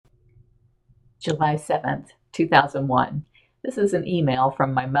July 7th, 2001. This is an email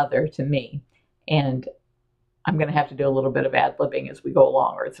from my mother to me, and I'm going to have to do a little bit of ad-libbing as we go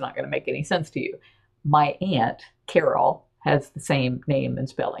along, or it's not going to make any sense to you. My aunt, Carol, has the same name and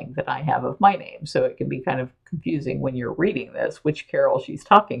spelling that I have of my name, so it can be kind of confusing when you're reading this, which Carol she's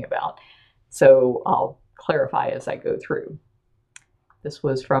talking about. So I'll clarify as I go through. This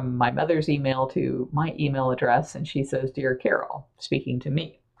was from my mother's email to my email address, and she says, "Dear Carol," speaking to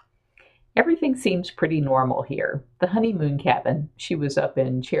me. "Everything seems pretty normal here. The honeymoon cabin," she was up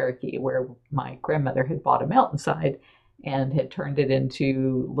in Cherokee, where my grandmother had bought a mountainside and had turned it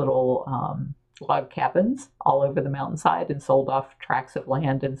into little log cabins all over the mountainside and sold off tracts of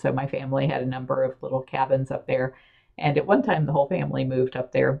land. And so my family had a number of little cabins up there. And at one time, the whole family moved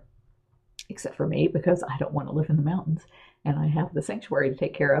up there, except for me, because I don't want to live in the mountains and I have the sanctuary to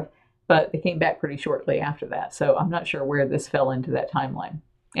take care of. But they came back pretty shortly after that. So I'm not sure where this fell into that timeline.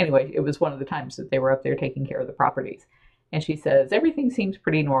 Anyway, it was one of the times that they were up there taking care of the properties. And she says, "Everything seems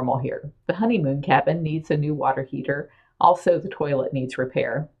pretty normal here. The honeymoon cabin needs a new water heater. Also, the toilet needs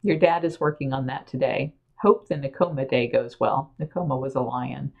repair. Your dad is working on that today. Hope the Nakoma day goes well." Nakoma was a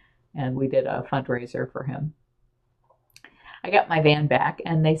lion, and we did a fundraiser for him. I got my van back,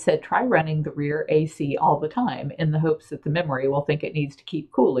 and they said try running the rear AC all the time in the hopes that the memory will think it needs to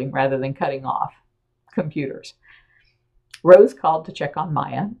keep cooling rather than cutting off. Computers. Rose called to check on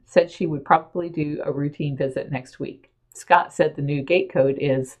Maya, said she would probably do a routine visit next week. Scott said the new gate code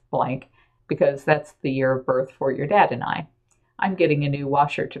is blank because that's the year of birth for your dad and I. I'm getting a new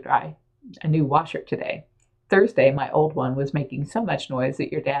washer today. Thursday, my old one was making so much noise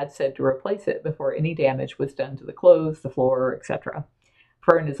that your dad said to replace it before any damage was done to the clothes, the floor, etc.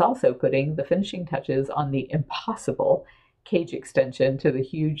 Fern is also putting the finishing touches on the impossible cage extension to the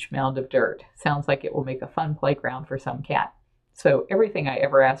huge mound of dirt. Sounds like it will make a fun playground for some cat. So everything I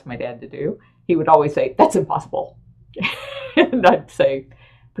ever asked my dad to do, he would always say, "That's impossible." And I'd say,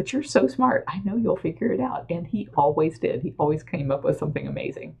 "But you're so smart. I know you'll figure it out." And he always did. He always came up with something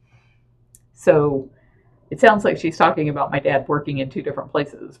amazing. So it sounds like she's talking about my dad working in two different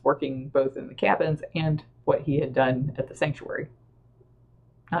places, working both in the cabins and what he had done at the sanctuary.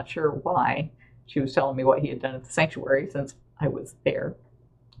 Not sure why she was telling me what he had done at the sanctuary since I was there.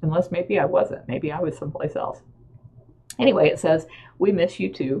 Unless maybe I wasn't. Maybe I was someplace else. Anyway, it says, "We miss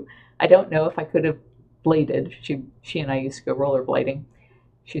you too. I don't know if I could have bladed." She and I used to go rollerblading.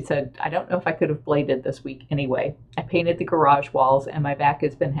 She said, "I don't know if I could have bladed this week anyway. I painted the garage walls and my back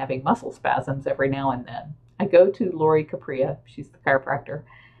has been having muscle spasms every now and then. I go to Lori Capria," she's the chiropractor,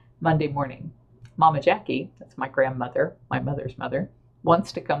 "Monday morning. Mama Jackie," that's my grandmother, my mother's mother,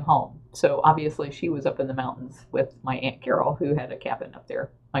 "wants to come home." So obviously she was up in the mountains with my Aunt Carol, who had a cabin up there.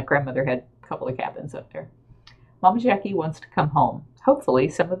 My grandmother had a couple of cabins up there. "Mama Jackie wants to come home. Hopefully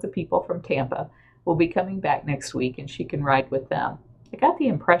some of the people from Tampa will be coming back next week and she can ride with them. I got the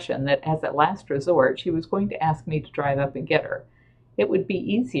impression that as a last resort, she was going to ask me to drive up and get her. It would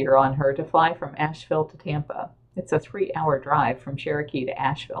be easier on her to fly from Asheville to Tampa. It's a 3-hour drive from Cherokee to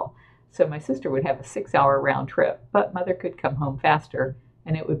Asheville, so my sister would have a 6-hour round trip, but Mother could come home faster,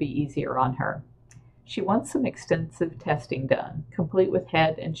 and it would be easier on her. She wants some extensive testing done, complete with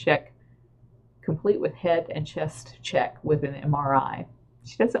head and chest check with an MRI.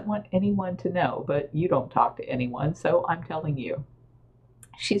 She doesn't want anyone to know, but you don't talk to anyone, so I'm telling you.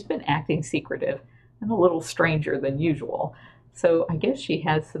 She's been acting secretive and a little stranger than usual, so I guess she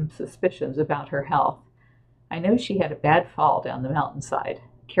has some suspicions about her health. I know she had a bad fall down the mountainside. My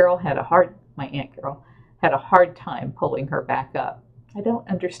Aunt Carol, had a hard time pulling her back up. I don't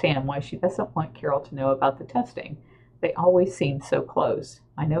understand why she doesn't want Carol to know about the testing. They always seem so close.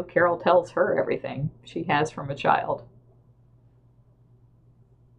 I know Carol tells her everything she has from a child.